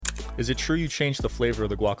Is it true you changed the flavor of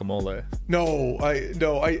the guacamole? No, I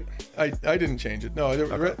didn't change it. No,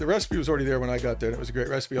 the recipe was already there when I got there. And it was a great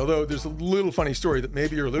recipe. Although there's a little funny story that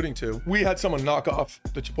maybe you're alluding to. We had someone knock off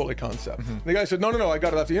the Chipotle concept. The guy said, no, I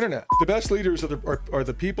got it off the internet. The best leaders are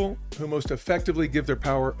the people who most effectively give their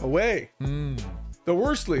power away. The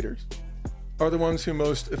worst leaders are the ones who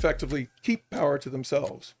most effectively keep power to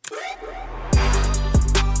themselves.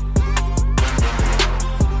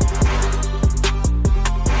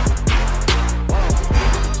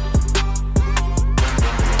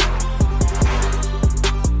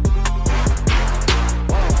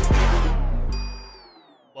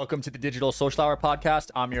 Welcome to the Digital Social Hour podcast.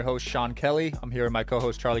 I'm your host, Sean Kelly. I'm here with my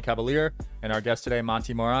co-host, Charlie Cavalier, and our guest today,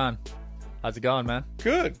 Monty Moran. How's it going, man?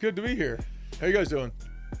 Good to be here. How you guys doing?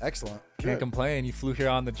 Excellent. Can't complain. You flew here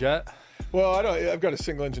on the jet? Well, I've got a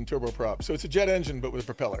single engine turboprop, so it's a jet engine but with a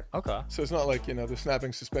propeller. Okay. So it's not like, the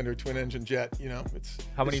snapping suspender twin engine jet, it's...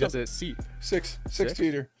 How many does it seat? Six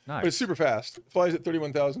seater. Nice. But it's super fast. It flies at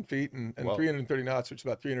 31,000 feet and Whoa. 330 knots, which is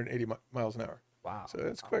about 380 miles an hour. Wow. So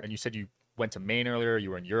that's quick. And you said you went to Maine earlier. You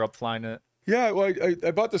were in Europe flying it. Yeah, well,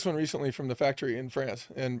 I bought this one recently from the factory in France,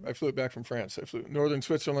 and I flew it back from France. I flew northern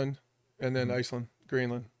Switzerland, and then Iceland,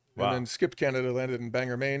 Greenland, Wow. and then skipped Canada, landed in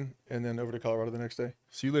Bangor, Maine, and then over to Colorado the next day.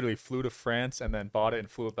 So you literally flew to France and then bought it and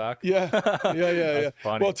flew it back? Yeah.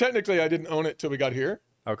 Funny. Well, technically, I didn't own it till we got here.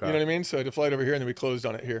 Okay. You know what I mean? So I had to fly it over here, and then we closed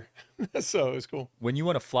on it here. So it was cool. When you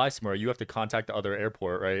want to fly somewhere, you have to contact the other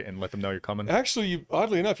airport, right, and let them know you're coming? Actually,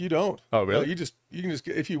 oddly enough, you don't. Oh, really? You can just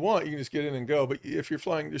if you want, you can just get in and go. But if you're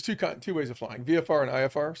flying, there's two ways of flying: VFR and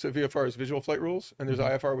IFR. So VFR is visual flight rules, and there's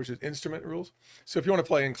IFR, which is instrument rules. So if you want to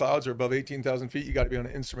fly in clouds or above 18,000 feet, you got to be on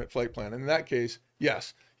an instrument flight plan. And in that case,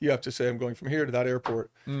 yes, you have to say, I'm going from here to that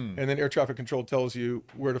airport, and then air traffic control tells you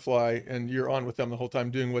where to fly, and you're on with them the whole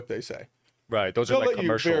time doing what they say. Right. Those are like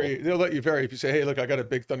commercial. They'll let you vary. If you say, hey, look, I got a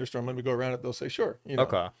big thunderstorm, let me go around it, they'll say, sure.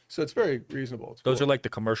 Okay. So it's very reasonable. It's Those cool. are like the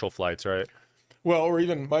commercial flights, right? Well, or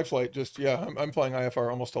even my flight, I'm flying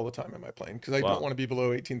IFR almost all the time in my plane because I Wow. don't want to be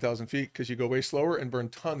below 18,000 feet because you go way slower and burn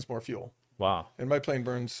tons more fuel. Wow. And my plane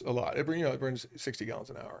burns a lot. It burns 60 gallons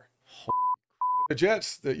an hour. The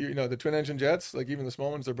jets, the twin engine jets, like even the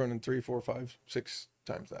small ones, they're burning 3, 4, 5, 6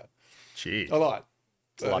 times that. Gee. A lot.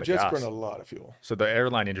 It's a lot of Jets gas. burn a lot of fuel. So the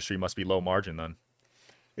airline industry must be low margin then.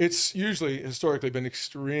 It's usually historically been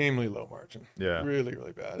extremely low margin. Yeah. Really,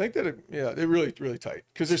 really bad. I think that, they're really, really tight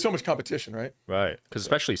because there's so much competition, right? Right. Because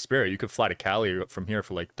especially Spirit, you could fly to Cali from here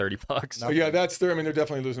for like $30. But yeah, they're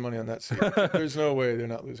definitely losing money on that seat. There's no way they're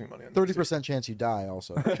not losing money on that 30% chance you die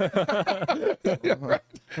also. Yeah, right.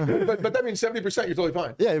 But that means 70% you're totally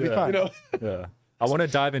fine. Yeah, you'll be fine. Yeah. I want to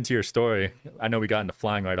dive into your story. I know we got into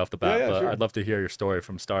flying right off the bat, but sure. I'd love to hear your story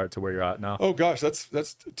from start to where you're at now. Oh gosh, that's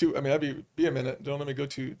too. I mean, that'd be a minute. Don't let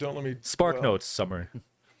me. Spark Notes summary.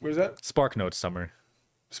 What is that? Spark Notes summary.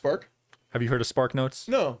 Spark? Have you heard of Spark Notes?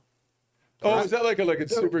 No. Oh, is that like a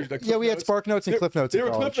super? Like Yeah, we had Spark Notes and Cliff Notes They in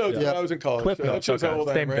were college. Cliff Notes when I was in college. Cliff That Notes, shows how okay. old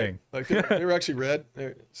I am, Same right? thing. Like they were actually red,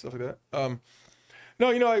 stuff like that.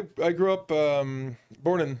 No, I grew up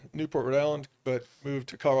born in Newport, Rhode Island, but moved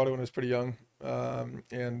to Colorado when I was pretty young,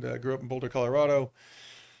 and grew up in Boulder, Colorado.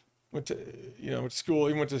 Went to school,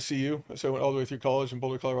 even went to CU, so I went all the way through college in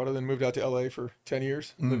Boulder, Colorado. Then moved out to LA for 10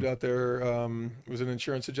 years. Lived out there. Was an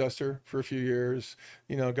insurance adjuster for a few years.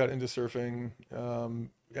 Got into surfing.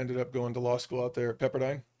 Ended up going to law school out there at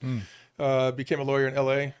Pepperdine. Became a lawyer in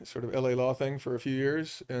LA, sort of LA law thing for a few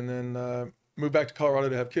years, and then moved back to Colorado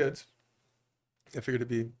to have kids. I figured it'd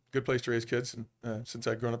be a good place to raise kids, and since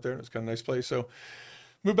I'd grown up there, it was kind of a nice place. So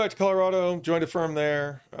moved back to Colorado, joined a firm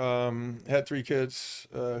there, had 3 kids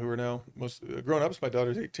who are now most grown ups. My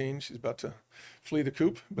daughter's 18. She's about to flee the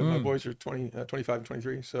coop, but my boys are 25 and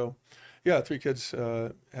 23. So yeah, 3 kids,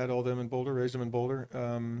 had all them in Boulder, raised them in Boulder,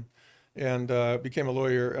 and became a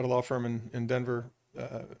lawyer at a law firm in Denver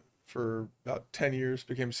for about 10 years,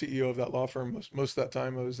 became CEO of that law firm. Most of that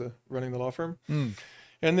time I was running the law firm.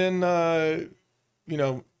 And then,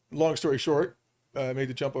 long story short, I made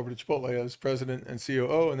the jump over to Chipotle as president and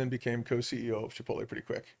COO, and then became co-CEO of Chipotle pretty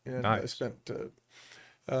quick. And I Nice. spent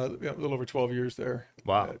a little over 12 years there.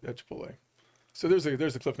 Wow. At Chipotle. So there's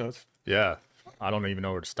the Cliff Notes. Yeah. I don't even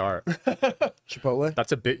know where to start. Chipotle?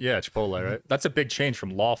 That's a big, Chipotle, right? That's a big change from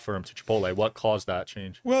law firm to Chipotle. What caused that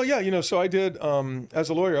change? Well, yeah, so I did, as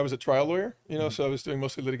a lawyer, I was a trial lawyer, so I was doing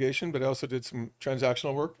mostly litigation, but I also did some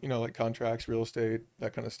transactional work, like contracts, real estate,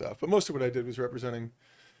 that kind of stuff. But most of what I did was representing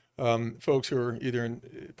folks who are either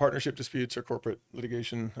in partnership disputes or corporate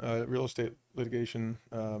litigation, real estate litigation.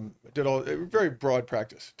 Did all very broad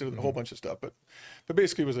practice. Did a whole bunch of stuff, but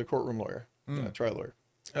basically was a courtroom lawyer, trial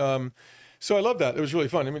lawyer. So I loved that. It was really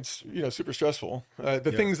fun. I mean, it's, super stressful.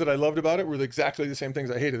 The things that I loved about it were exactly the same things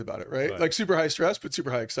I hated about it, right? Like super high stress, but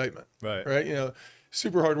super high excitement, right?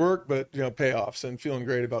 Super hard work, but, payoffs and feeling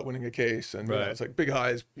great about winning a case. And it's like big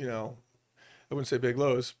highs, I wouldn't say big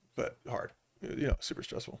lows, but hard, super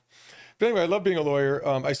stressful. But anyway, I love being a lawyer.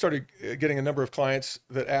 I started getting a number of clients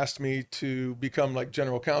that asked me to become like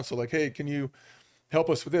general counsel, like, hey, can you help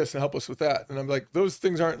us with this and help us with that? And I'm like, those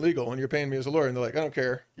things aren't legal and you're paying me as a lawyer. And they're like, I don't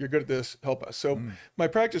care. You're good at this. Help us. So my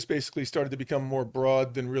practice basically started to become more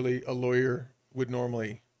broad than really a lawyer would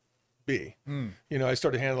normally be. I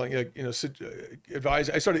started handling, advise.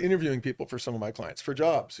 I started interviewing people for some of my clients for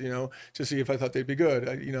jobs, to see if I thought they'd be good,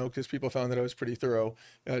 because people found that I was pretty thorough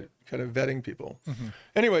at kind of vetting people.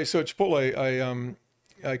 Anyway, so at Chipotle,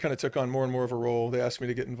 I kind of took on more and more of a role. They asked me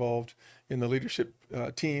to get involved in the leadership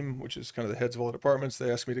team, which is kind of the heads of all the departments.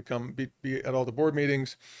 They asked me to come be at all the board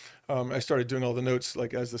meetings. I started doing all the notes,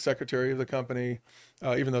 like as the secretary of the company,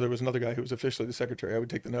 even though there was another guy who was officially the secretary. I would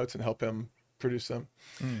take the notes and help him produce them.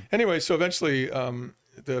 Anyway, so eventually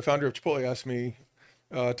the founder of Chipotle asked me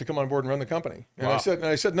to come on board and run the company. And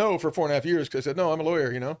I said no for 4.5 years, because I said, no, I'm a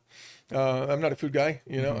lawyer, I'm not a food guy,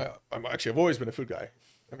 I've always been a food guy.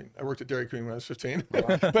 I mean, I worked at Dairy Queen when I was 15, but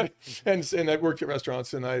I worked at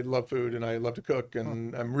restaurants, and I love food and I love to cook,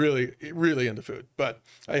 and I'm really, really into food. But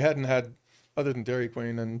I hadn't had, other than Dairy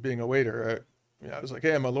Queen and being a waiter, I was like,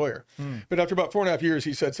 hey, I'm a lawyer. But after about 4.5 years,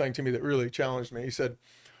 he said something to me that really challenged me.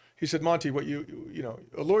 He said, Monty, what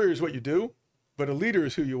a lawyer is what you do, but a leader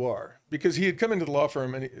is who you are. Because he had come into the law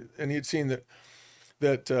firm and he had seen that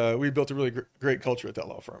we built a really great culture at that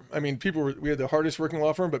law firm. I mean, we had the hardest working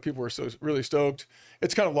law firm, but people were so really stoked.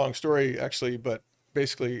 It's kind of a long story, actually, but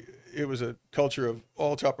basically it was a culture of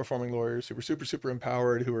all top performing lawyers who were super, super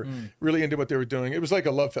empowered, who were really into what they were doing. It was like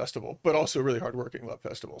a love festival, but also a really hardworking love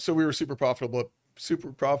festival. So we were super profitable,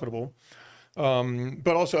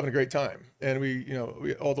 but also having a great time. And we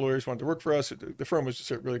all the lawyers wanted to work for us. The firm was just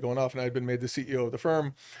really going off, and I had been made the CEO of the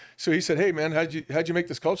firm. So he said, hey man, how'd you make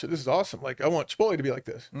this culture? This is awesome. Like, I want Chipotle to be like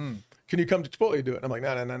this. Can you come to Chipotle and do it? And I'm like,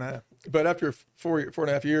 nah. But after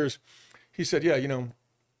 4.5 years, he said, yeah,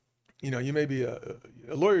 you may be a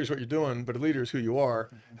lawyer is what you're doing, but a leader is who you are.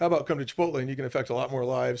 How about come to Chipotle and you can affect a lot more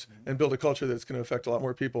lives and build a culture that's going to affect a lot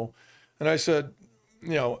more people? And I said,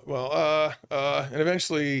 and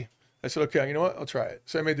eventually I said, okay, you know what? I'll try it.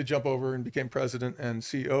 So I made the jump over and became president and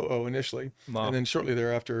COO initially. Wow. And then shortly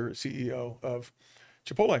thereafter, CEO of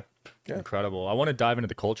Chipotle. Yeah. Incredible. I want to dive into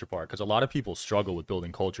the culture part, because a lot of people struggle with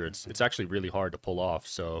building culture. It's actually really hard to pull off.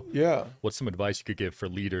 So yeah, what's some advice you could give for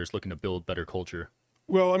leaders looking to build better culture?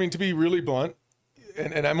 Well, I mean, to be really blunt,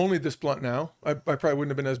 and I'm only this blunt now. I probably wouldn't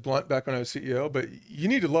have been as blunt back when I was CEO, but you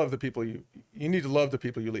need to love the people you need to love the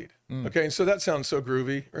people you lead. Okay, and so that sounds so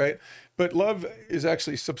groovy, right? But love is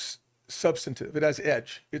actually substantive. It has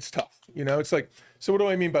edge. It's tough. It's like, so what do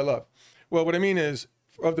I mean by love? Well, what I mean is,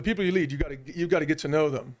 of the people you lead, you've got to get to know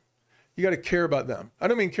them. You got to care about them. I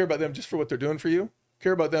don't mean care about them just for what they're doing for you.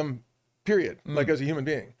 Care about them, period, like as a human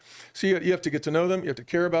being. So you have to get to know them. You have to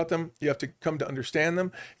care about them. You have to come to understand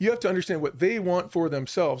them. You have to understand what they want for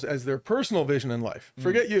themselves as their personal vision in life.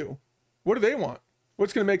 Forget you. What do they want?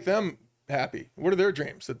 What's going to make them happy? What are their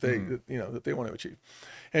dreams that they want to achieve?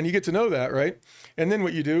 And you get to know that, right? And then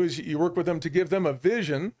what you do is you work with them to give them a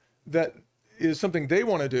vision that is something they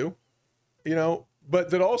want to do,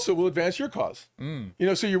 but that also will advance your cause.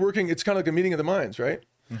 So you're working, it's kind of like a meeting of the minds, right?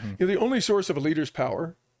 The only source of a leader's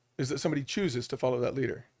power is that somebody chooses to follow that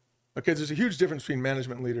leader. Okay, there's a huge difference between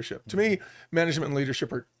management and leadership. To me, management and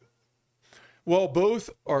leadership both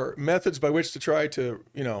are methods by which to try to,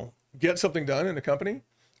 get something done in a company.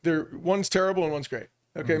 One's terrible and one's great.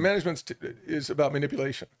 Okay, management is about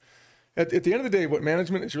manipulation. At the end of the day, what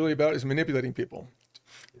management is really about is manipulating people.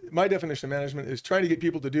 My definition of management is trying to get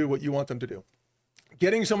people to do what you want them to do.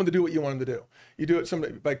 Getting someone to do what you want them to do. You do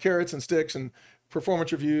it by carrots and sticks and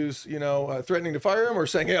performance reviews, threatening to fire them, or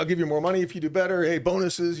saying, hey, I'll give you more money if you do better. Hey,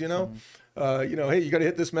 bonuses, hey, you got to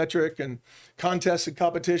hit this metric, and contests and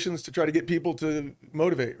competitions to try to get people to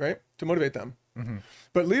motivate, right? To motivate them.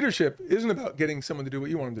 But leadership isn't about getting someone to do what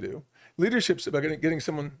you want them to do. Leadership's about getting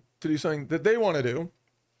someone to do something that they want to do,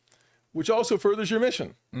 which also furthers your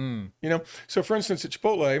mission. So for instance, at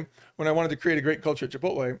Chipotle, when I wanted to create a great culture at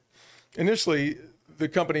Chipotle, initially the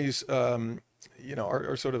company's,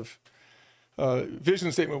 our sort of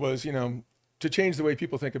vision statement was, to change the way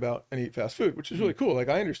people think about and eat fast food, which is really cool. Like,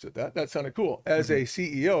 I understood that. That sounded cool. As a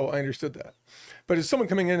CEO, I understood that. But as someone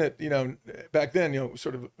coming in at, back then,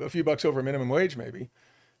 sort of a few bucks over minimum wage maybe,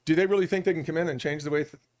 do they really think they can come in and change the way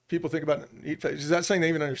people think about and eat fast? Is that something they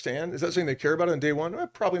even understand? Is that something they care about on day one? Well,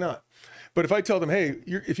 probably not. But if I tell them, hey,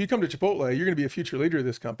 if you come to Chipotle, you're going to be a future leader of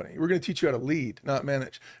this company. We're going to teach you how to lead, not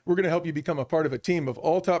manage. We're going to help you become a part of a team of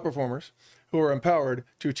all top performers who are empowered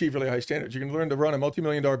to achieve really high standards. You can learn to run a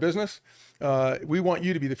multi-million-dollar business. We want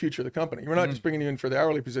you to be the future of the company. We're not just bringing you in for the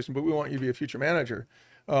hourly position, but we want you to be a future manager.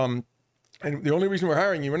 And the only reason we're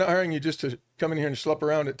hiring you, we're not hiring you just to come in here and schlep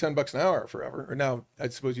around at $10 an hour forever. Or now, I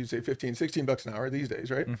suppose you'd say 15, 16 bucks an hour these days,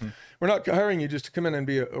 right? We're not hiring you just to come in and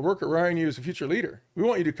be a worker. We're hiring you as a future leader. We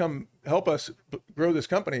want you to come help us grow this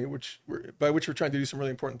company, by which we're trying to do some really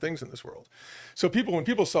important things in this world. So when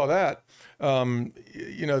people saw that,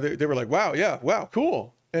 they were like, wow,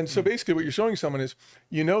 cool. And so basically what you're showing someone is,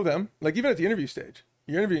 them, like even at the interview stage,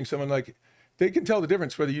 you're interviewing someone, like they can tell the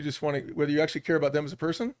difference whether you actually care about them as a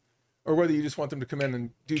person or whether you just want them to come in and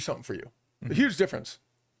do something for you. A huge difference,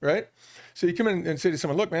 right? So you come in and say to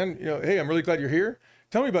someone, look, man, hey, I'm really glad you're here.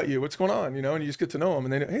 Tell me about you. What's going on? And you just get to know them,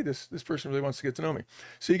 and they know, hey, this person really wants to get to know me.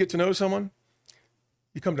 So you get to know someone,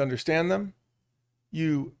 you come to understand them,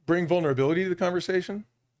 you bring vulnerability to the conversation.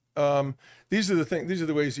 These are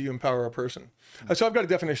the ways that you empower a person. So I've got a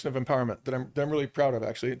definition of empowerment that I'm really proud of,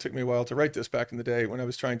 actually. It took me a while to write this back in the day when I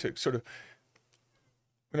was trying to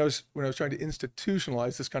when I was trying to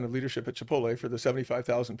institutionalize this kind of leadership at Chipotle for the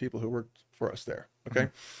 75,000 people who worked for us there. Okay.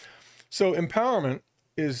 So empowerment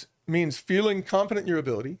means feeling confident in your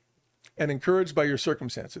ability and encouraged by your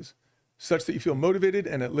circumstances such that you feel motivated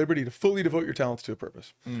and at liberty to fully devote your talents to a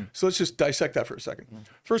purpose. So let's just dissect that for a second.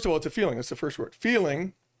 First of all, it's a feeling. That's the first word.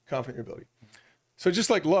 Feeling confident in your ability. So just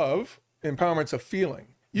like love, empowerment's a feeling.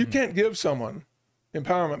 You can't give someone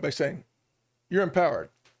empowerment by saying, you're empowered.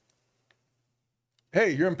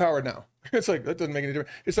 Hey, you're empowered now. It's like, that doesn't make any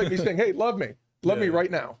difference. It's like me saying, hey, love me right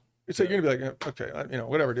now. It's like, you're gonna be like, okay,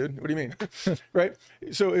 whatever, dude. What do you mean? Right?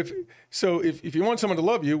 So if you want someone to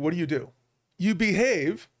love you, what do? You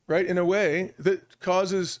behave, right, in a way that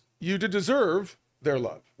causes you to deserve their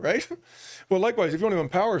love, right? Well, likewise, if you want to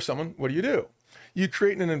empower someone, what do? You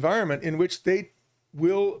create an environment in which they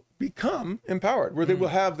will become empowered, where they will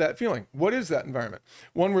have that feeling. What is that environment?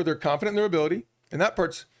 One where they're confident in their ability, and that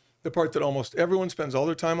part's the part that almost everyone spends all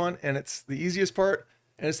their time on, and it's the easiest part,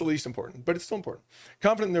 and it's the least important, but it's still important.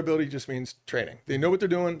 Confident in their ability just means training. They know what they're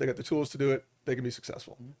doing. They got the tools to do it. They can be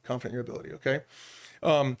successful. Confident in your ability, okay?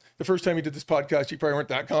 The first time you did this podcast, you probably weren't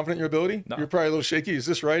that confident in your ability. No. You're probably a little shaky. Is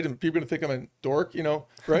this right? And people are going to think I'm a dork,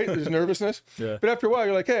 right? There's nervousness. Yeah. But after a while,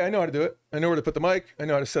 you're like, hey, I know how to do it. I know where to put the mic. I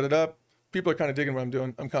know how to set it up. People are kind of digging what I'm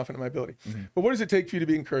doing. I'm confident in my ability. But what does it take for you to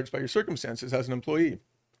be encouraged by your circumstances as an employee?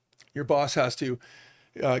 Your boss has to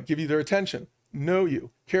give you their attention, know you,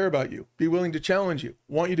 care about you, be willing to challenge you,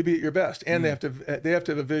 want you to be at your best, and they have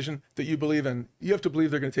to have a vision that you believe in. You have to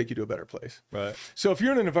believe they're going to take you to a better place. Right. So if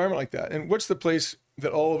you're in an environment like that, and what's the place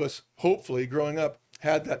that all of us, hopefully, growing up,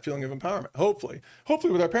 had that feeling of empowerment? Hopefully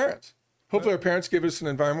with our parents. Hopefully, our parents gave us an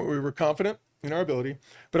environment where we were confident in our ability,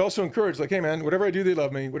 but also encouraged, like, hey, man, whatever I do, they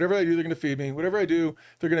love me. Whatever I do, they're going to feed me. Whatever I do,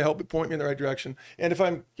 they're going to help point me in the right direction. And if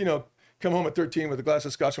I'm, come home at 13 with a glass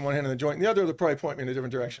of scotch in one hand and the joint in the other, they'll probably point me in a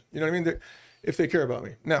different direction. You know what I mean? If they care about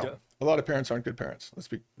me. Now, a lot of parents aren't good parents. Let's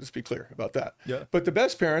be clear about that. Yeah. But the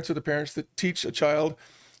best parents are the parents that teach a child,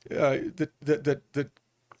 that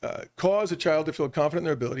cause a child to feel confident in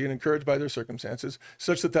their ability and encouraged by their circumstances,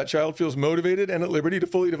 such that child feels motivated and at liberty to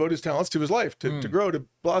fully devote his talents to his life, to grow, to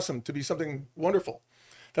blossom, to be something wonderful.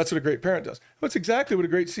 That's what a great parent does. That's exactly what a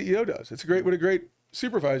great CEO does. It's what a great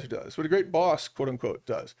supervisor does, what a great boss, quote unquote,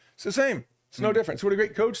 does. It's the same. It's no different. It's what a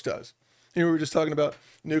great coach does. We were just talking about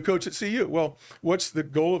new coach at CU. Well, what's the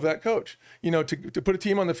goal of that coach? To put a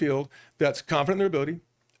team on the field that's confident in their ability,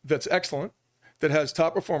 that's excellent, that has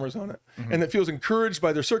top performers on it, and that feels encouraged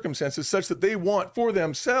by their circumstances such that they want for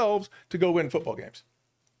themselves to go win football games.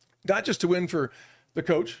 Not just to win for the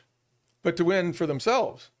coach, but to win for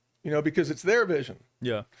themselves, because it's their vision.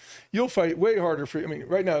 Yeah. You'll fight way harder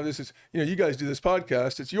right now, this is, you guys do this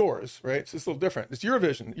podcast, it's yours, right? It's just a little different. It's your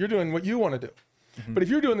vision. You're doing what you want to do. But if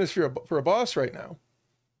you're doing this for a boss right now,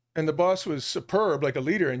 and the boss was superb, like a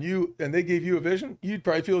leader, and they gave you a vision, you'd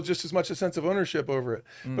probably feel just as much a sense of ownership over it.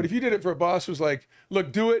 But if you did it for a boss who's like,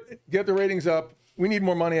 look, do it, get the ratings up, we need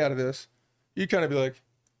more money out of this, you'd kind of be like,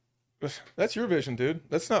 that's your vision, dude.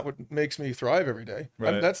 That's not what makes me thrive every day.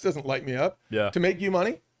 Right. That doesn't light me up. Yeah. To make you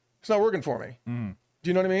money, it's not working for me. Do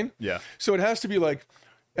you know what I mean? Yeah. So it has to be like,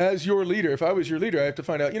 as your leader, if I was your leader, I have to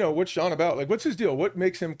find out, what's Sean about? Like, what's his deal? What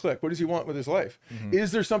makes him click? What does he want with his life?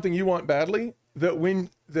 Is there something you want badly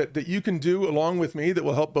that you can do along with me that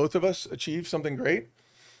will help both of us achieve something great?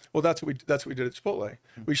 Well, that's what we did at Chipotle.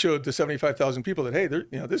 We showed the 75,000 people that, hey,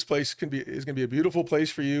 this place is going to be a beautiful place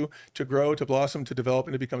for you to grow, to blossom, to develop,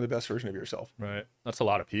 and to become the best version of yourself. Right. That's a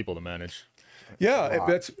lot of people to manage.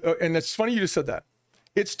 Yeah, and it's funny you just said that.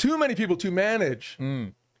 It's too many people to manage,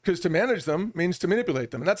 because to manage them means to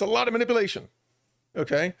manipulate them, and that's a lot of manipulation.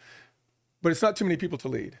 Okay, but it's not too many people to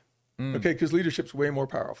lead. Okay, because leadership's way more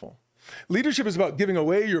powerful. Leadership is about giving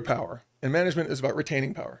away your power, and management is about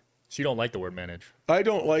retaining power. So you don't like the word manage? I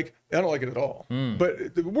don't like it at all.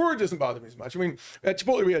 But the word doesn't bother me as much. I mean, at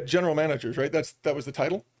Chipotle we had general managers, right? That was the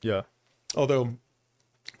title. Yeah. Although,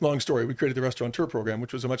 long story, we created the restaurateur program,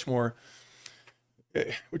 which was a more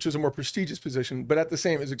prestigious position, but it's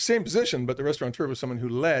the same position, but the restaurateur was someone who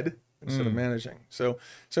led instead of managing. So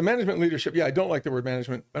management and leadership, yeah, I don't like the word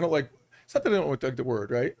management. It's not that I don't like the word,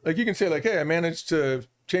 right? Like you can say like, hey, I managed to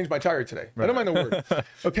change my tire today. Right. I don't mind the word.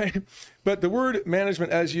 Okay. But the word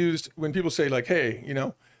management as used when people say like, hey, I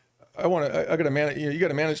got to manage, you got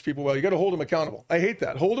to manage people well. You got to hold them accountable. I hate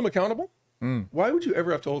that. Hold them accountable. Why would you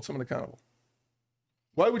ever have to hold someone accountable?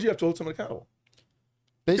 Why would you have to hold someone accountable?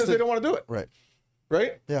 Because they don't want to do it. Right.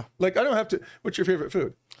 Right? Yeah. Like I don't have to. What's your favorite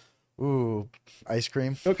food? Ooh, ice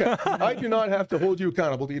cream. Okay. I do not have to hold you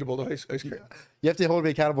accountable to eat a bowl of ice cream. You have to hold me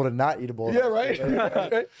accountable to not eat a bowl. Yeah, right.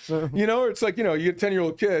 Right? It's like, you get a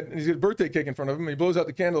 10-year-old kid and he's got a birthday cake in front of him and he blows out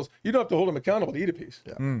the candles. You don't have to hold him accountable to eat a piece.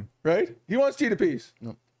 Yeah. Right? He wants to eat a piece.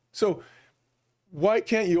 No. So why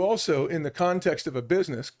can't you also, in the context of a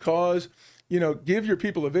business, give your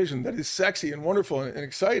people a vision that is sexy and wonderful and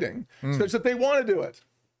exciting such that they want to do it?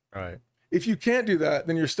 Right. If you can't do that,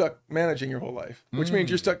 then you're stuck managing your whole life, which means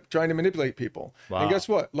you're stuck trying to manipulate people. Wow. And guess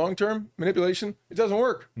what? Long-term manipulation, it doesn't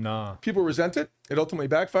work. No. People resent it. It ultimately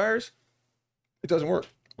backfires. It doesn't work.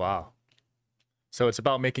 Wow. So it's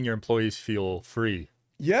about making your employees feel free.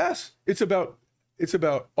 Yes. It's about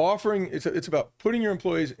offering, it's about putting your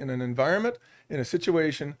employees in an environment, in a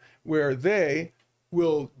situation where they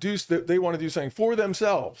they want to do something for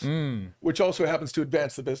themselves, which also happens to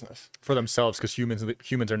advance the business. For themselves, because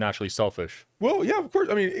humans are naturally selfish. Well, yeah, of course.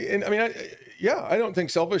 I don't think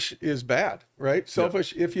selfish is bad, right?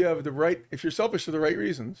 Selfish if you have if you're selfish for the right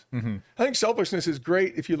reasons. I think selfishness is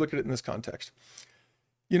great if you look at it in this context.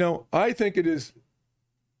 I think it is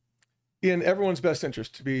in everyone's best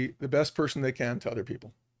interest to be the best person they can to other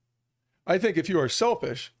people. I think if you are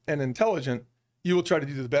selfish and intelligent, you will try to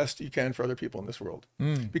do the best you can for other people in this world.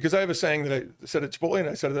 Because I have a saying that I said at Chipotle and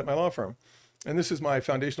I said it at my law firm. And this is my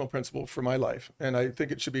foundational principle for my life. And I think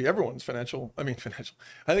it should be everyone's financial. I think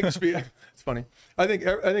it should be, it's funny. I think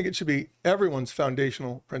it should be everyone's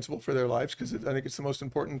foundational principle for their lives, because I think it's the most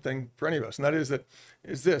important thing for any of us. And that is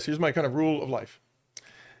this, here's my kind of rule of life.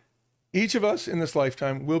 Each of us in this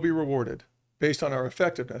lifetime will be rewarded based on our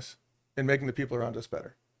effectiveness in making the people around us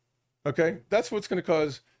better. Okay? That's what's going to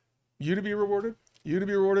cause you to be rewarded,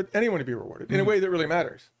 anyone to be rewarded in a way that really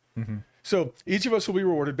matters. So each of us will be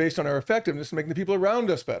rewarded based on our effectiveness in making the people around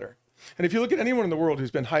us better. And if you look at anyone in the world who's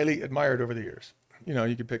been highly admired over the years,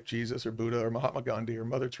 you could pick Jesus or Buddha or Mahatma Gandhi or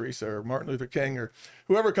Mother Teresa or Martin Luther King or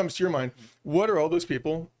whoever comes to your mind. What are all those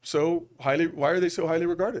people why are they so highly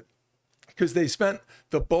regarded? Because they spent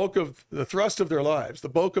the thrust of their lives, the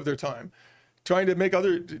bulk of their time, trying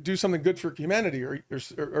to do something good for humanity or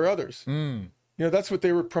others. That's what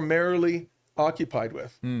they were primarily occupied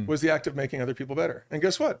with, was the act of making other people better. And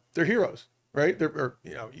guess what? They're heroes, right? You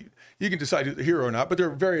can decide who's the hero or not, but they're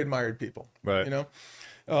very admired people, right?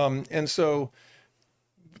 And so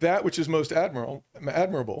that which is most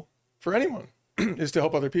admirable for anyone is to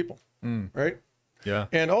help other people, right? Yeah.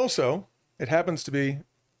 And also, it happens to be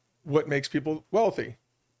what makes people wealthy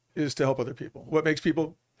is to help other people. What makes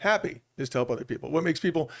people happy is to help other people. What makes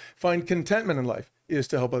people find contentment in life is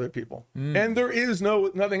to help other people. And there is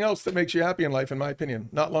nothing else that makes you happy in life, in my opinion,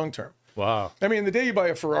 not long term. Wow. I mean, the day you buy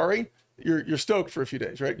a Ferrari, you're stoked for a few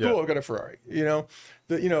days, right? Yeah. Cool, I've got a Ferrari.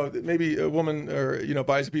 Maybe a woman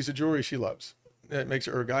buys a piece of jewelry she loves. It makes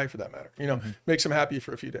her, or a guy for that matter, makes them happy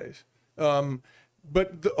for a few days.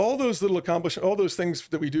 But all those little accomplishments, all those things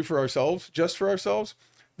that we do for ourselves, just for ourselves,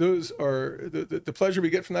 those are the pleasure we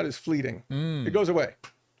get from that is fleeting. It goes away.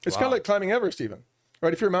 It's kind of like climbing Everest even,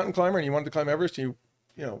 right? If you're a mountain climber and you wanted to climb Everest and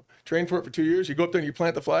you train for it for 2 years, you go up there and you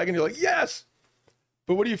plant the flag and you're like, yes!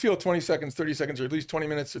 But what do you feel 20 seconds, 30 seconds, or at least 20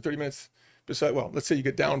 minutes or 30 minutes beside, let's say you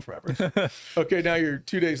get down from Everest. Okay, now you're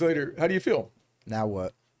 2 days later. How do you feel? Now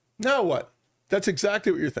what? Now what? That's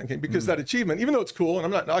exactly what you're thinking, because that achievement, even though it's cool, and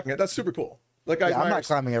I'm not knocking it, that's super cool. Like I'm not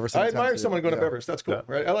climbing Everest. I admire someone going up Everest. That's cool,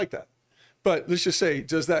 right? I like that. But let's just say,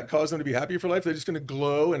 does that cause them to be happy for life? They're just going to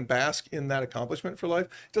glow and bask in that accomplishment for life?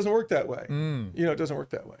 It doesn't work that way. It doesn't work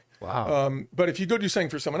that way. Wow. But if you go do something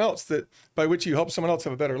for someone else by which you help someone else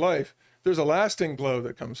have a better life, there's a lasting glow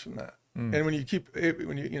that comes from that. And when you keep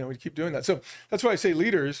doing that, so that's why I say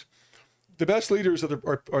leaders, The best leaders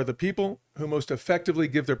are the people who most effectively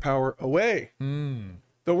give their power away.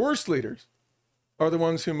 The worst leaders are the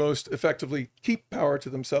ones who most effectively keep power to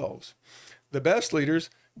themselves. The best leaders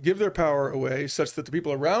give their power away such that the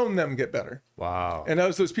people around them get better. Wow. And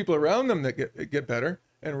as those people around them that get better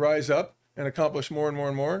and rise up and accomplish more and more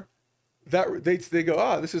and more, that they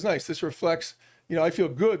go, this is nice. This reflects, I feel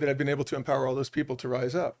good that I've been able to empower all those people to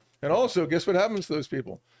rise up. And also, guess what happens to those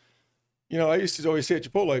people? I used to always say at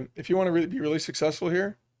Chipotle, if you want to be really successful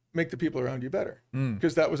here, make the people around you better,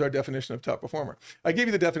 because that was our definition of top performer. I gave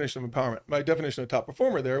you the definition of empowerment. My definition of top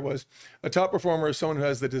performer there was a top performer is someone who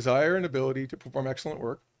has the desire and ability to perform excellent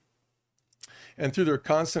work, and through their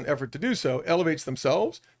constant effort to do so, elevates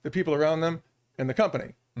themselves, the people around them, and the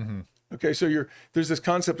company. Okay, so there's this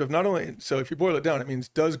concept of not only, so if you boil it down, it means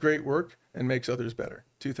does great work and makes others better.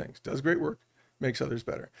 Two things: does great work, makes others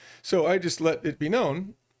better. So I just let it be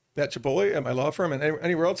known at Chipotle, at my law firm, and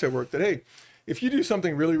anywhere else I work that, hey, if you do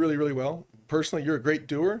something really, really, really well, personally, you're a great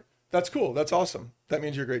doer, that's cool. That's awesome. That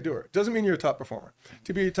means you're a great doer. It doesn't mean you're a top performer.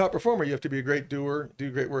 To be a top performer, you have to be a great doer,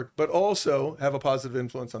 do great work, but also have a positive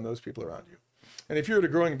influence on those people around you. And if you're at a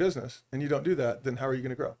growing business and you don't do that, then how are you going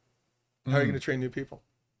to grow? How are you going to train new people?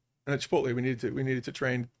 And at Chipotle, we needed to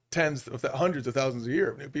train hundreds of thousands a year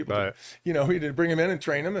of new people. Right. We needed to bring them in and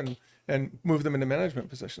train them and move them into management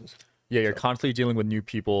positions. Yeah, you're constantly dealing with new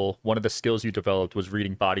people. One of the skills you developed was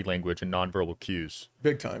reading body language and nonverbal cues.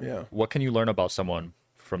 Big time, yeah. What can you learn about someone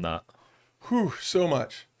from that? So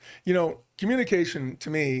much. Communication to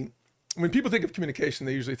me, when people think of communication,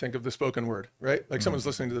 they usually think of the spoken word, right? Like someone's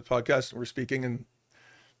listening to the podcast and we're speaking and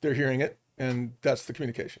they're hearing it, and that's the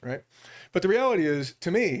communication, right? But the reality is,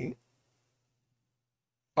 to me,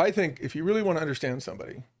 I think if you really want to understand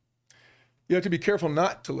somebody, you have to be careful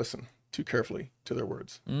not to listen too carefully to their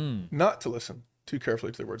words, not to listen too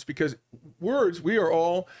carefully to their words, because words, we are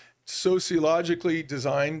all sociologically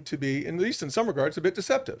designed to be, at least in some regards, a bit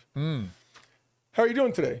deceptive. How are you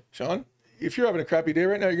doing today, Sean? If you're having a crappy day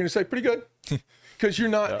right now, you're going to say pretty good, because you're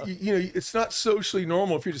not, it's not socially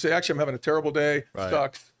normal for you to say, actually, I'm having a terrible day,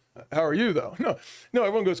 sucks. How are you though? No,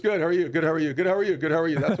 everyone goes, good. How are you? Good. How are you? Good. How are you? Good. How are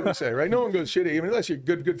you? That's what we say, right? No one goes shitty. I mean, unless you're a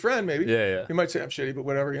good friend, maybe. Yeah. You might say I'm shitty, but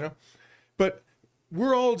whatever, But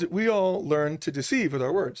we all learn to deceive with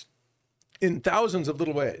our words in thousands of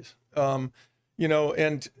little ways, but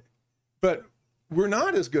we're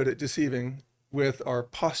not as good at deceiving with our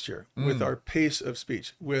posture, with our pace of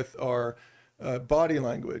speech, with our body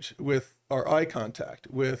language, with our eye contact,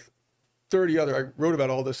 with 30 other. I wrote about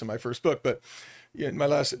all this in my first book, but in my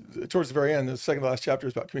towards the very end, the second to last chapter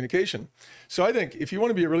is about communication. So I think if you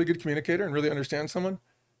want to be a really good communicator and really understand someone,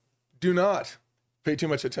 do not pay too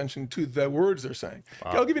much attention to the words they're saying.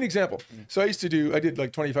 Wow. I'll give you an example. So I did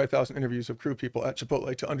like 25,000 interviews of crew people at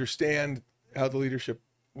Chipotle to understand how the leadership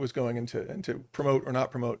was going and to promote or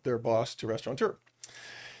not promote their boss to restaurateur.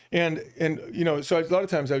 And so a lot of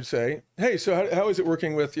times I would say, hey, so how is it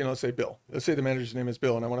working with, let's say Bill. Let's say the manager's name is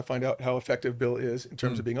Bill, and I want to find out how effective Bill is in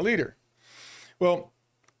terms of being a leader. Well,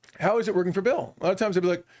 how is it working for Bill? A lot of times I'd be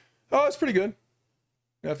like, oh, it's pretty good.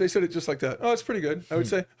 Now, if they said it just like that, oh, it's pretty good, I would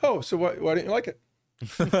say, oh, so why didn't you like it?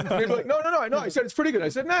 And they'd be like, no, I know. I said it's pretty good. I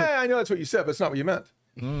said, nah, I know that's what you said, but it's not what you meant.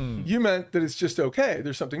 You meant that it's just okay.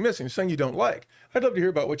 There's something missing. Something you don't like. I'd love to hear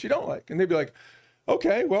about what you don't like. And they'd be like,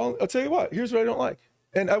 okay, well, I'll tell you what. Here's what I don't like.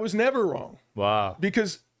 And I was never wrong. Wow.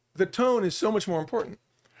 Because the tone is so much more important.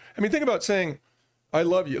 I mean, think about saying, I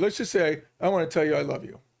love you. Let's just say, I want to tell you I love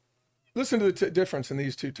you. Listen to the difference in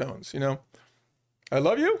these two tones, I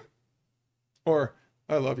love you or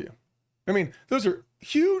I love you. I mean, those are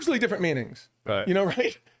hugely different meanings, right?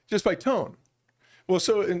 Right? Just by tone. Well,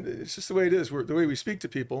 so it's just the way it is. The way we speak to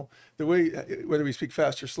people, whether we speak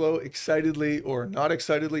fast or slow, excitedly or not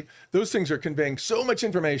excitedly, those things are conveying so much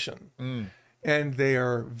information. And they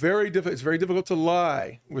are it's very difficult to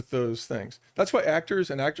lie with those things. That's why actors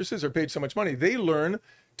and actresses are paid so much money. They learn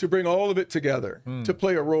to bring all of it together, to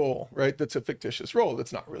play a role, right? That's a fictitious role.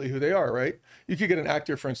 That's not really who they are, right? You could get an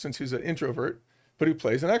actor, for instance, who's an introvert, but who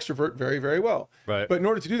plays an extrovert very, very well. Right. But in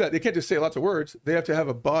order to do that, they can't just say lots of words. They have to have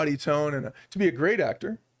a body tone, and to be a great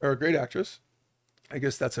actor or a great actress, I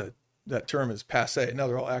guess that term is passé. Now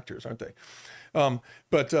they're all actors, aren't they?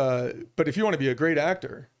 But if you want to be a great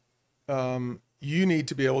actor, you need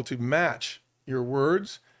to be able to match your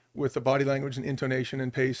words with the body language and intonation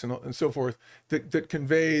and pace and so forth that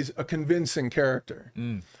conveys a convincing character.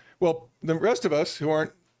 Well, the rest of us who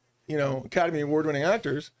aren't, Academy Award-winning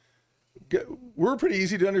actors, we're pretty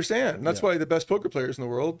easy to understand. And that's why the best poker players in the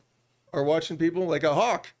world are watching people like a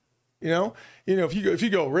hawk. If you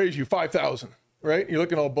go raise you 5,000, right? You're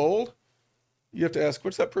looking all bold. you have to ask,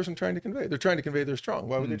 what's that person trying to convey? They're trying to convey they're strong.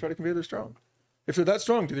 Why would they try to convey they're strong? If they're that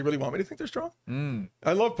strong, do they really want me to think they're strong?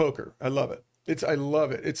 I love poker. I love it. I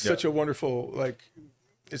love it. It's such a wonderful,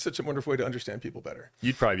 it's such a wonderful way to understand people better.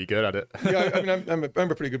 You'd probably be good at it. Yeah, I mean,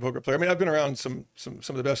 I'm a pretty good poker player. I mean, I've been around some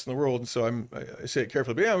of the best in the world, and so I say it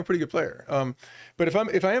carefully. But yeah, I'm a pretty good player. But if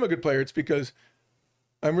I am a good player, it's because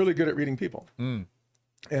I'm really good at reading people, and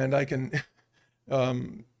I can,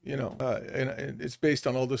 and it's based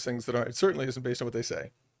on all those things that are. It certainly isn't based on what they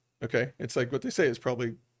say. Okay, it's like what they say is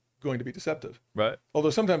probably going to be deceptive. Right.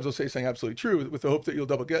 Although sometimes they'll say something absolutely true with the hope that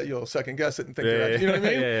you'll second guess it and think you know what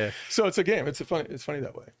I mean? Yeah. So it's a game. It's funny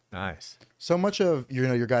that way. Nice. So much of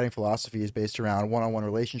your guiding philosophy is based around one-on-one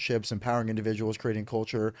relationships, empowering individuals, creating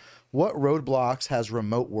culture. What roadblocks has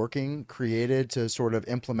remote working created to sort of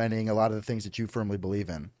implementing a lot of the things that you firmly believe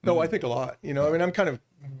in? No, I think a lot. I mean, I'm kind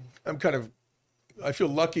of I feel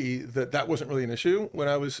lucky that wasn't really an issue when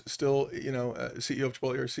I was still, CEO of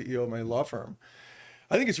Chipotle or CEO of my law firm.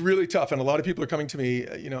 I think it's really tough, and a lot of people are coming to me,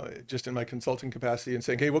 just in my consulting capacity and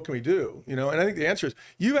saying, "Hey, what can we do?" And I think the answer is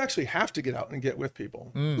you actually have to get out and get with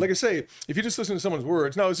people. Like I say, if you just listen to someone's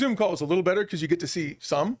words, now a Zoom call is a little better because you get to see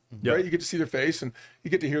some, right? You get to see their face and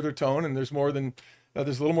you get to hear their tone, and there's more than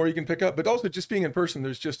there's a little more you can pick up. But also, just being in person,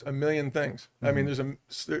 there's just a million things. I mean, there's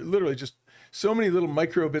literally just so many little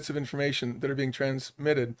micro bits of information that are being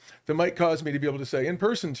transmitted that might cause me to be able to say in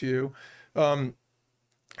person to you,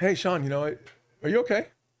 "Hey, Sean, are you okay?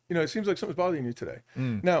 It seems like something's bothering you today."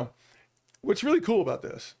 Now, what's really cool about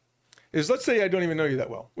this is, let's say I don't even know you that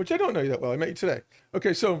well, which I don't know you that well. I met you today.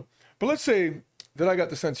 Okay, but let's say that I got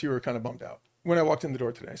the sense you were kind of bummed out when I walked in the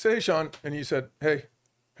door today. I said, "Hey, Sean," and you said, "Hey,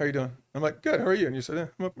 how you doing?" I'm like, "Good, how are you?" And you said,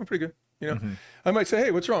 I'm pretty good. I might say,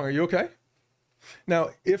 "Hey, what's wrong? Are you okay?" Now,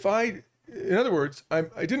 in other words, I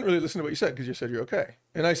didn't really listen to what you said because you said you're okay.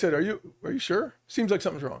 And I said, are you sure? Seems like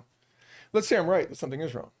something's wrong. Let's say I'm right that something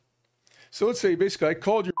is wrong. So let's say basically I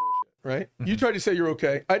called your bullshit, right? You tried to say you're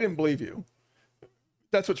okay. I didn't believe you.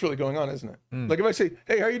 That's what's really going on, isn't it? Like if I say,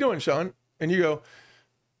 "Hey, how you doing, Sean?" And you go,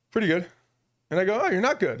 "Pretty good." And I go, "Oh, you're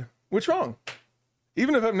not good. What's wrong?"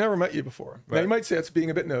 Even if I've never met you before. Right. Now you might say it's being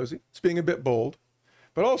a bit nosy. It's being a bit bold.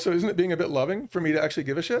 But also, isn't it being a bit loving for me to actually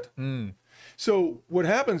give a shit? So what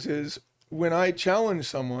happens is when I challenge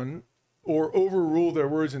someone or overrule their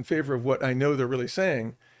words in favor of what I know they're really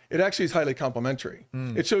saying, it actually is highly complimentary.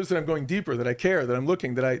 It shows that I'm going deeper, that I care, that I'm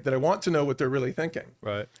looking, that I want to know what they're really thinking.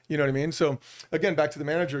 Right. You know what I mean? So again, back to the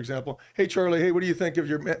manager example. "Hey, Charlie, hey, what do you think of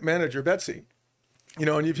your manager, Betsy?"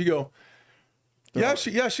 And if you go,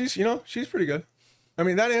 she's pretty good. I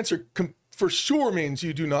mean, that answer for sure means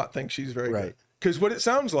you do not think she's very good. Because what it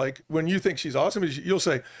sounds like when you think she's awesome is you'll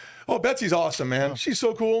say, "Oh, Betsy's awesome, man. She's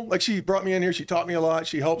so cool. Like, she brought me in here. She taught me a lot.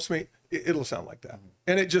 She helps me." It'll sound like that.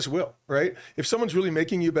 And it just will, right? If someone's really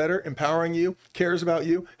making you better, empowering you, cares about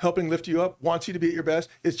you, helping lift you up, wants you to be at your best,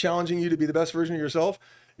 is challenging you to be the best version of yourself,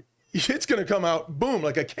 it's going to come out, boom,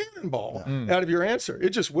 like a cannonball out of your answer. It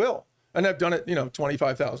just will. And I've done it,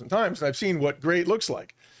 25,000 times, and I've seen what great looks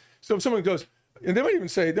like. So if someone goes, and they might even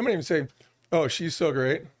say, "Oh, she's so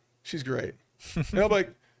great. She's great." And I'm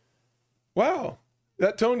like, "Wow,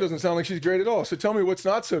 that tone doesn't sound like she's great at all. So tell me what's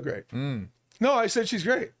not so great." "No, I said she's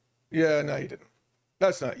great." "Yeah, no, you didn't.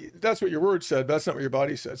 That's what your words said, but that's not what your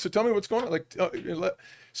body said. So tell me what's going on."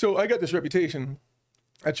 So I got this reputation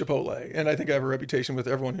at Chipotle, and I think I have a reputation with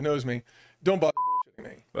everyone who knows me. Don't bother bullshitting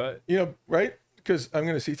me. Right. Right? Because I'm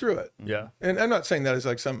going to see through it. Yeah. And I'm not saying that as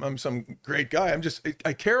like I'm some great guy.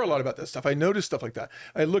 I care a lot about that stuff. I notice stuff like that.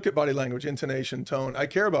 I look at body language, intonation, tone. I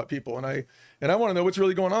care about people, and I want to know what's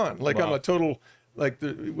really going on. Like, I'm a total, like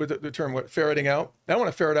with the term, ferreting out. I want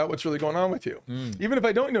to ferret out what's really going on with you. Even if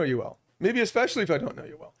I don't know you well. Maybe especially if I don't know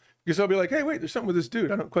you well. Because I'll be like, "Hey, wait, there's something with this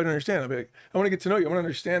dude I don't quite understand." I'll be like, "I want to get to know you. I want to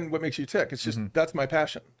understand what makes you tick." It's just, that's my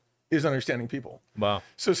passion, is understanding people. Wow.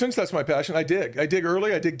 So since that's my passion, I dig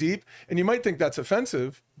early, I dig deep. And you might think that's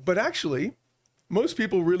offensive, but actually most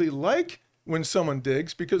people really like when someone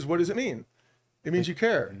digs, because what does it mean? It means you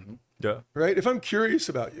care. Yeah. Right? If I'm curious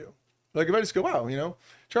about you, like if I just go, "Wow,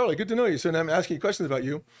 Charlie, good to know you." So then I'm asking you questions about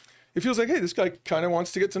you. It feels like, hey, this guy kind of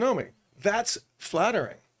wants to get to know me. That's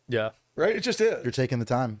flattering. Yeah. Right? It just is. You're taking the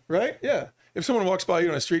time. Right? Yeah. If someone walks by you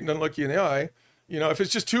on a street and doesn't look you in the eye, if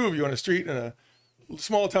it's just two of you on a street in a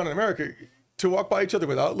small town in America, to walk by each other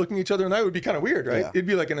without looking each other in the eye would be kind of weird, right? Yeah. It'd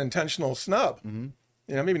be like an intentional snub.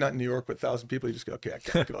 Maybe not in New York with 1,000 people. You just go, "Okay, I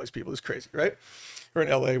can't look at all these people. It's crazy," right? Or in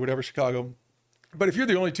LA, whatever, Chicago. But if you're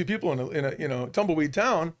the only two people in a tumbleweed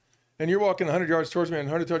town, and you're walking 100 yards towards me and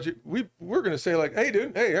 100 towards you, we're going to say like, "Hey,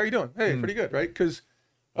 dude, hey, how you doing? Hey, pretty good," right? Because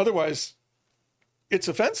otherwise, it's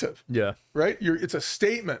offensive. Yeah. Right? It's a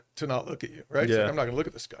statement to not look at you, right? It's Yeah. like, I'm not gonna look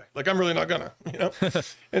at this guy. Like, I'm really not gonna, you know?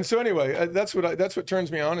 And so anyway, that's what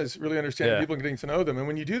turns me on, is really understanding people and getting to know them. And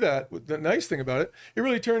when you do that, the nice thing about it, it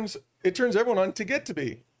really turns everyone on to get to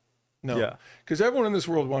be known. Yeah. Because everyone in this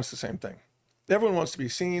world wants the same thing. Everyone wants to be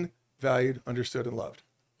seen, valued, understood, and loved.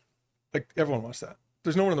 Like, everyone wants that.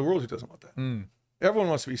 There's no one in the world who doesn't want that. Everyone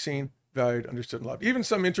wants to be seen, valued, understood, and loved. Even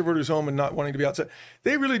some introvert who's home and not wanting to be outside,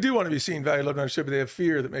 they really do want to be seen, valued, loved, and understood, but they have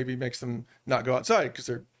fear that maybe makes them not go outside because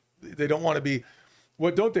they don't want to be.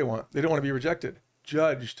 What don't they want? They don't want to be rejected,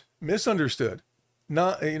 judged, misunderstood,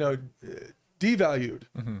 not devalued,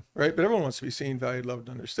 right? But everyone wants to be seen, valued, loved,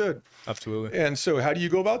 and understood. Absolutely. And so, how do you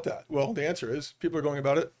go about that? Well, the answer is people are going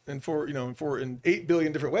about it in 8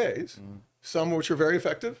 billion different ways. Some which are very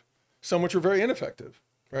effective, some which are very ineffective,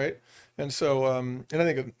 right? And so, and I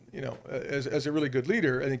think, as a really good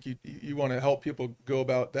leader, I think you want to help people go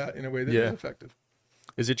about that in a way that is effective.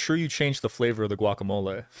 Is it true you changed the flavor of the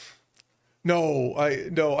guacamole? No, I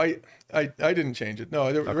didn't change it.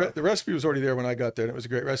 No, the recipe was already there when I got there, and it was a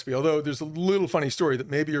great recipe. Although there's a little funny story that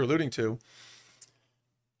maybe you're alluding to.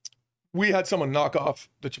 We had someone knock off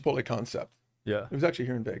the Chipotle concept. Yeah. It was actually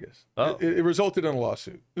here in Vegas. Oh. It resulted in a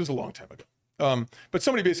lawsuit. It was a long time ago. But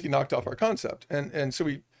somebody basically knocked off our concept, and so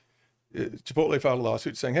Chipotle filed a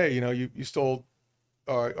lawsuit saying, hey, you stole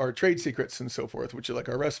our trade secrets and so forth, which are like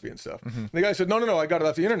our recipe and stuff. And the guy said, no, I got it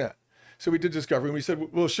off the internet. So we did discovery, and we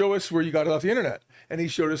said, well, show us where you got it off the internet. And he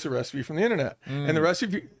showed us a recipe from the internet. And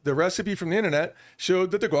the recipe from the internet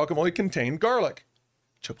showed that the guacamole contained garlic.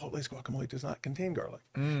 Chipotle's guacamole does not contain garlic.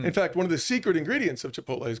 In fact, one of the secret ingredients of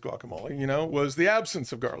Chipotle's guacamole, was the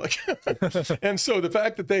absence of garlic. And so the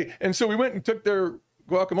fact that so we went and took their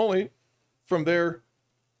guacamole from their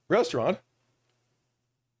restaurant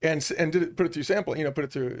and put it through sampling, put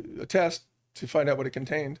it through a test to find out what it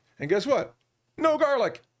contained. And guess what? No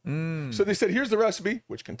garlic. So they said, here's the recipe,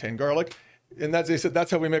 which contained garlic. And they said, that's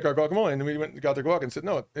how we make our guacamole. And then we went and got their guac and said,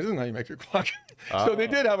 no, it isn't how you make your guac. So they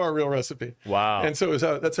did have our real recipe. Wow. And so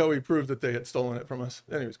that's how we proved that they had stolen it from us.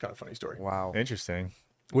 Anyway, it was kind of a funny story. Wow. Interesting.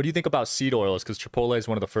 What do you think about seed oils? Because Chipotle is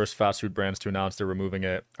one of the first fast food brands to announce they're removing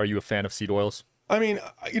it. Are you a fan of seed oils? I mean,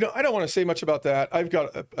 I don't want to say much about that. I've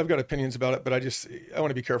got opinions about it, but I want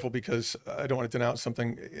to be careful because I don't want to denounce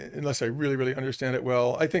something unless I really, really understand it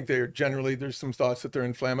well. I think there's some thoughts that they're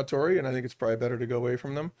inflammatory, and I think it's probably better to go away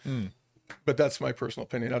from them. But that's my personal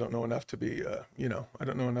opinion. I don't know enough to be, I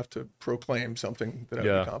don't know enough to proclaim something that I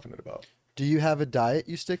would be confident about. Do you have a diet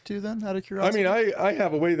you stick to then, out of curiosity? I mean, I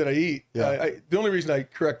have a way that I eat. Yeah. The only reason I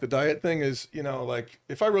correct the diet thing is, like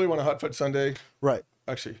if I really want a hot fudge sundae, right.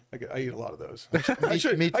 actually, I eat a lot of those. Me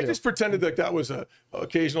too. I just pretended like that was a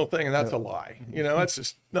occasional thing, and that's a lie. That's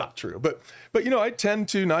just not true. But I tend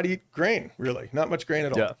to not eat grain, really, not much grain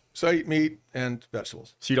at all. Yeah. So I eat meat and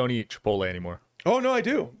vegetables. So you don't eat Chipotle anymore? Oh no, I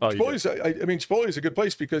do. Oh, Chipotle's, I mean, Chipotle is a good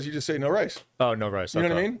place because you just say no rice. Oh, no rice. You know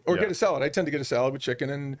what I Okay. mean? Or Yeah. get a salad. I tend to get a salad with chicken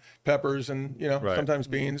and peppers and Right. sometimes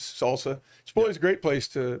beans, salsa. Chipotle is a great place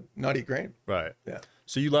to not eat grain. Right. Yeah.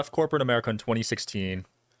 So you left corporate America in 2016,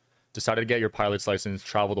 decided to get your pilot's license,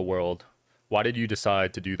 travel the world. Why did you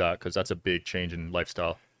decide to do that? Because that's a big change in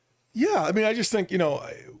lifestyle. Yeah, I mean, I just think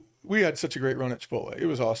we had such a great run at Chipotle. It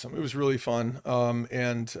was awesome. It was really fun,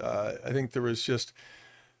 and I think there was just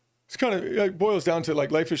it boils down to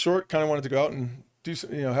like life is short. Kind of wanted to go out and do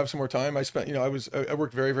have some more time. I spent I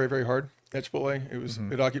worked very, very, very hard at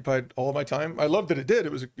Chipotle. It occupied all of my time. I loved that it did.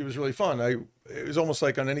 It was really fun. It was almost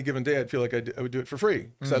like on any given day I'd feel like I would do it for free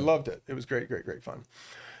because I loved it. It was great, great, great fun.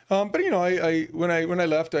 But when I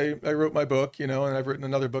left, I wrote my book, and I've written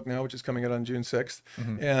another book now, which is coming out on June 6th,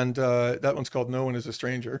 and that one's called No One Is a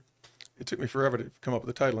Stranger. It took me forever to come up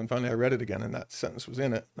with the title, and finally I read it again, and that sentence was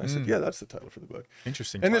in it. And I said, yeah, that's the title for the book.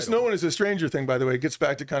 Interesting. And this title. No One Is a Stranger thing, by the way, gets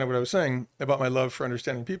back to kind of what I was saying about my love for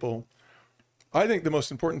understanding people. I think the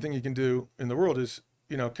most important thing you can do in the world is,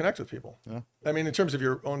 connect with people. Yeah. I mean, in terms of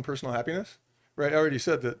your own personal happiness, right? I already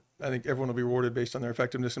said that I think everyone will be rewarded based on their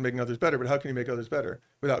effectiveness in making others better, but how can you make others better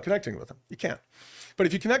without connecting with them? You can't. But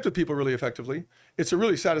if you connect with people really effectively, it's a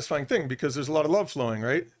really satisfying thing because there's a lot of love flowing,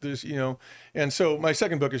 right? There's, and so my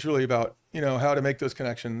second book is really about, how to make those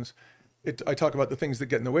connections. I talk about the things that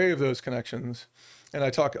get in the way of those connections. And I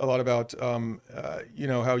talk a lot about,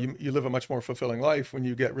 how you live a much more fulfilling life when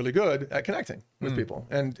you get really good at connecting with people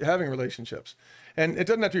and having relationships. And it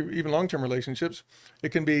doesn't have to be even long-term relationships. It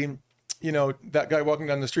can be, that guy walking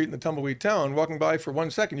down the street in the tumbleweed town, walking by for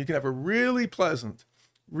 1 second, you can have a really pleasant,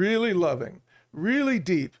 really loving, really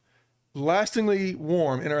deep, lastingly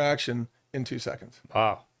warm interaction in 2 seconds.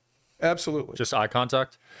 Wow. Absolutely. Just eye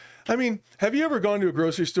contact? I mean, have you ever gone to a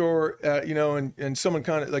grocery store, and someone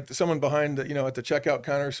kind of like someone behind the, at the checkout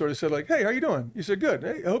counter sort of said like, "Hey, how you doing?" You said, "Good.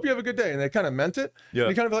 Hey, I hope you have a good day." And they kind of meant it. Yeah.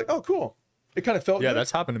 And you kind of like, "Oh, cool." It kind of felt Yeah, good.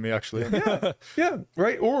 that's happened to me actually. Yeah,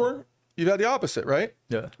 right. Or you've had the opposite, right?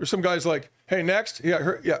 Yeah. Or some guy's like, "Hey, next."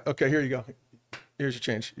 Yeah, okay, here you go. Here's your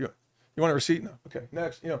change. You want a receipt? No. Okay,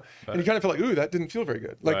 next. And you kind of feel like, "Ooh, that didn't feel very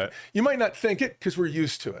good." Like Right. you might not think it because we're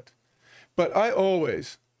used to it, but I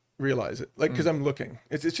always realize it, like, because I'm looking.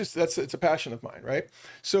 It's just it's a passion of mine, right?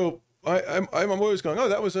 So I'm always going,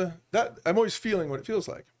 I'm always feeling what it feels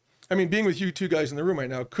like. I mean, being with you two guys in the room right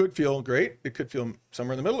now could feel great. It could feel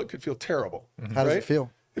somewhere in the middle. It could feel terrible. How does right? it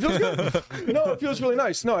feel? It feels good. No, it feels really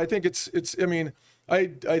nice. No, I think it's. I mean, I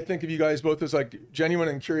think of you guys both as like genuine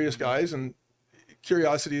and curious guys, and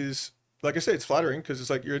curiosity is, like I say, it's flattering because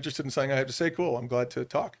it's like you're interested in something I have to say. Cool, I'm glad to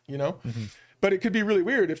talk. But it could be really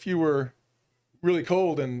weird if you were really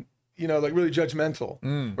cold and like really judgmental,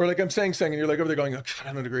 or like I'm saying something and you're like over there going, "Oh, God,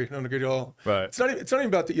 I don't agree at all." Right. It's not even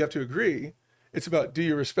about that you have to agree. It's about, do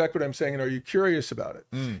you respect what I'm saying and are you curious about it?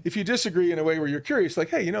 If you disagree in a way where you're curious, like,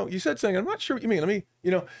 "Hey, you said something, I'm not sure what you mean. Let me,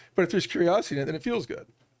 but if there's curiosity in it, then it feels good.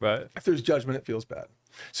 Right. If there's judgment, it feels bad.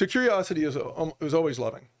 So curiosity is always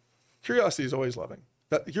loving. Curiosity is always loving.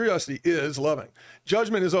 That curiosity is loving.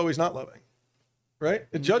 Judgment is always not loving, right?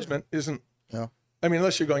 And judgment isn't. Yeah. I mean,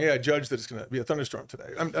 unless you're going, "Yeah, I judge that it's going to be a thunderstorm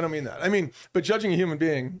today." I don't mean that. I mean, but judging a human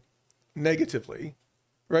being negatively,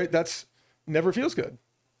 right? That's never feels good.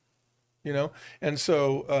 And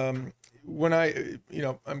so when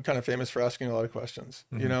I'm kind of famous for asking a lot of questions,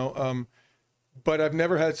 but I've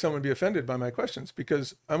never had someone be offended by my questions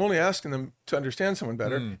because I'm only asking them to understand someone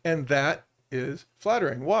better. And that is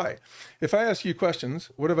flattering. Why? If I ask you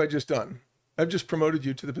questions, what have I just done? I've just promoted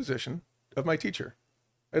you to the position of my teacher,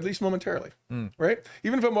 at least momentarily, right?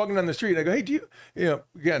 Even if I'm walking down the street and I go, "Hey, do you,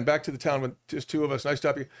 again, back to the town with just two of us, and I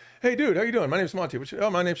stop you. "Hey, dude, how you doing? My name's Monty."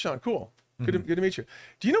 My name's Sean. Cool. Good to meet you.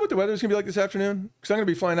 Do you know what the weather is going to be like this afternoon? Because I'm going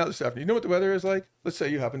to be flying out this afternoon. You know what the weather is like? Let's say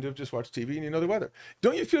you happen to have just watched TV and you know the weather.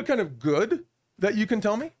 Don't you feel kind of good that you can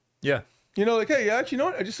tell me? Yeah. Like, "Hey, actually, you know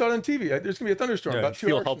what? I just saw it on TV. There's going to be a thunderstorm Yeah, about 2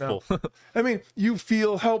 feel hours helpful. from now." I mean, you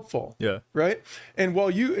feel helpful. Yeah. Right? And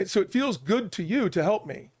so it feels good to you to help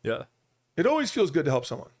me. Yeah. It always feels good to help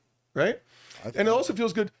someone, right? And it also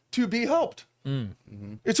feels good to be helped.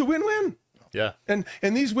 It's a win-win. Yeah. And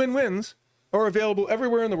these win-wins are available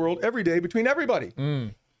everywhere in the world, every day, between everybody.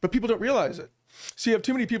 But people don't realize it. So you have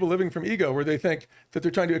too many people living from ego where they think that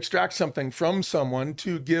they're trying to extract something from someone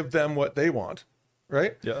to give them what they want,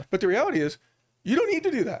 right? Yeah. But the reality is, you don't need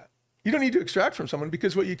to do that. You don't need to extract from someone,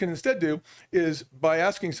 because what you can instead do is, by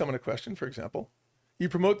asking someone a question, for example, you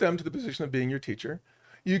promote them to the position of being your teacher.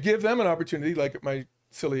 You give them an opportunity, like my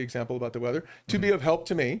silly example about the weather, to be of help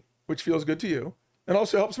to me, which feels good to you, and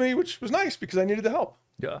also helps me, which was nice because I needed the help.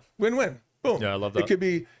 Yeah. Win-win. Boom. Yeah, I love that. It could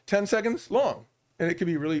be 10 seconds long, and it could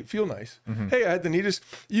be really feel nice. "Hey, I had the neatest,"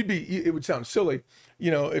 it would sound silly,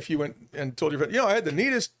 if you went and told your friend, "I had the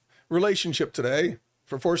neatest relationship today,"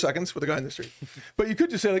 for 4 seconds with a guy in the street. But you could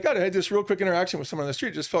just say, like, "God, I had this real quick interaction with someone on the street.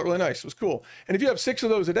 It just felt really nice. It was cool." And if you have 6 of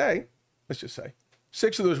those a day, let's just say,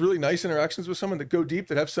 6 of those really nice interactions with someone that go deep,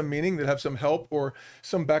 that have some meaning, that have some help or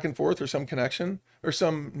some back and forth or some connection or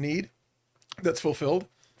some need that's fulfilled,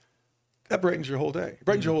 that brightens your whole day. It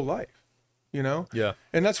brightens your whole life. Yeah.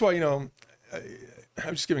 And that's why, I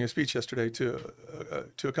was just giving a speech yesterday to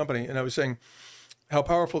a company, and I was saying how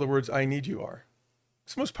powerful the words "I need you" are.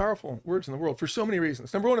 It's the most powerful words in the world for so many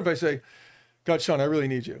reasons. Number one, if I say, "God, Sean, I really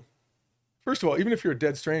need you." First of all, even if you're a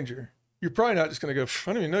dead stranger, you're probably not just going to go,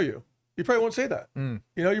 "I don't even know you." You probably won't say that. You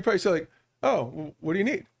probably say like, "Oh, well, what do you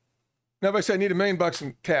need?" Now, if I say I need $1 million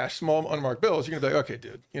in cash, small unmarked bills, you're going to be like, "Okay,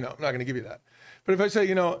 dude, I'm not going to give you that." But if I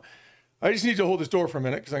say, "I just need you to hold this door for a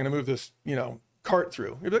minute because I'm going to move this, cart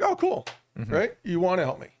through," you'd be like, "Oh, cool." Right? You want to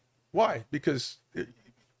help me. Why? Because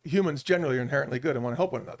humans generally are inherently good and want to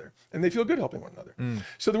help one another, and they feel good helping one another.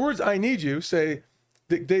 So the words "I need you" say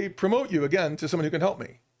they promote you again to someone who can help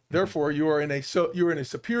me. Therefore, you are in a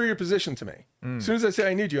superior position to me. As soon as I say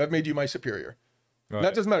 "I need you," I've made you my superior. Right.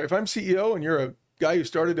 That doesn't matter. If I'm CEO and you're a guy who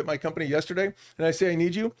started at my company yesterday, and I say "I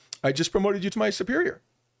need you," I just promoted you to my superior.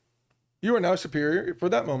 You are now superior for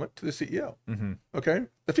that moment to the CEO. Okay,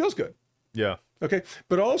 that feels good. Yeah. Okay,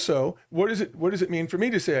 but also, what does it mean for me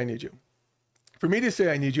to say "I need you"? For me to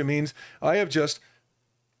say "I need you" means I've just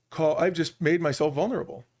made myself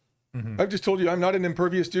vulnerable. I've just told you I'm not an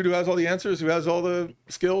impervious dude who has all the answers, who has all the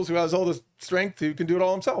skills, who has all the strength, who can do it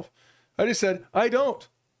all himself. I just said, I don't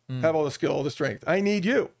have all the skill, all the strength. I need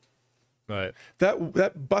you. Right.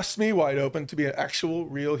 That busts me wide open to be an actual,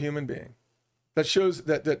 real human being. That shows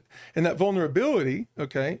that and that vulnerability,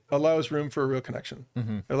 okay, allows room for a real connection.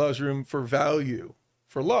 It allows room for value,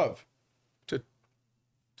 for love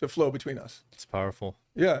to flow between us. It's powerful.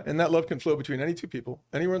 Yeah, and that love can flow between any two people,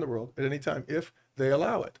 anywhere in the world, at any time, if they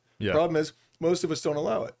allow it. Yeah. Problem is, most of us don't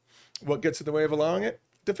allow it. What gets in the way of allowing it?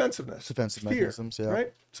 Defensiveness. Defensive fear, mechanisms, yeah.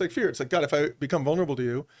 Right? It's like fear. It's like, God, if I become vulnerable to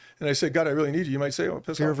you and I say, God, I really need you, you might say, oh,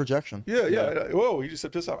 piss Fear off. of rejection. Yeah. Whoa, you just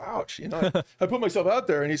said piss off. Ouch. You know, I put myself out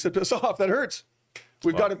there and he said, piss off. That hurts.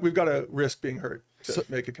 We've got to risk being hurt to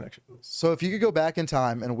make a connection. So if you could go back in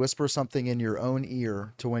time and whisper something in your own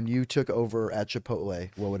ear to when you took over at Chipotle,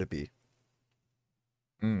 what would it be?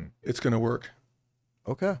 It's going to work.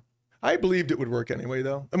 Okay. I believed it would work anyway,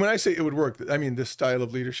 though. And when I say it would work, I mean this style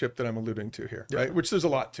of leadership that I'm alluding to here, right? Which there's a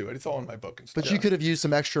lot to it. It's all in my book and stuff. But you could have used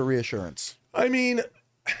some extra reassurance. I mean,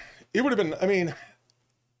 it would have been, I mean,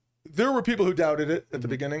 there were people who doubted it at the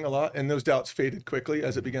beginning a lot, and those doubts faded quickly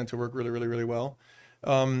as it began to work really, really, really well.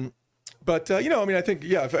 But you know, I mean, I think,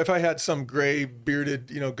 yeah, if I had some gray, bearded,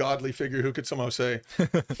 you know, godly figure who could somehow say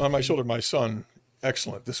on my shoulder, my son,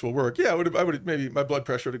 excellent, this will work. Yeah, I would have maybe my blood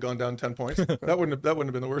pressure would have gone down 10 points. That wouldn't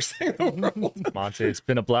have been the worst thing in the world. Monty, it's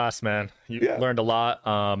been a blast, man. You learned a lot.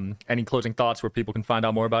 Any closing thoughts where people can find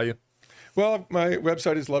out more about you? Well, my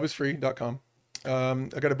website is loveisfree.com.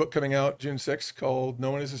 I got a book coming out June 6th called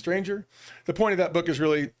No One is a Stranger. The point of that book is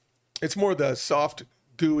really, it's more the soft,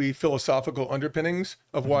 gooey philosophical underpinnings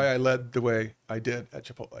of why I led the way I did at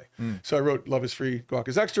Chipotle. So I wrote Love is Free, Guac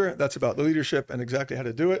is Extra. That's about the leadership and exactly how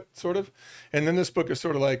to do it, sort of. And then this book is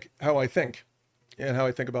sort of like how I think and how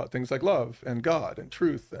I think about things like love and God and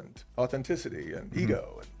truth and authenticity and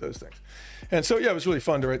ego and those things. And so, yeah, it was really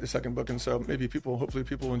fun to write the second book. And so maybe hopefully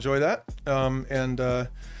people will enjoy that.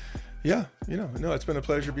 Yeah, you know, no, it's been a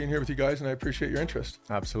pleasure being here with you guys, and I appreciate your interest.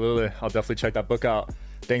 Absolutely. I'll definitely check that book out.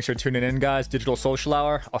 Thanks for tuning in, guys. Digital Social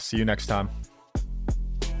Hour. I'll see you next time.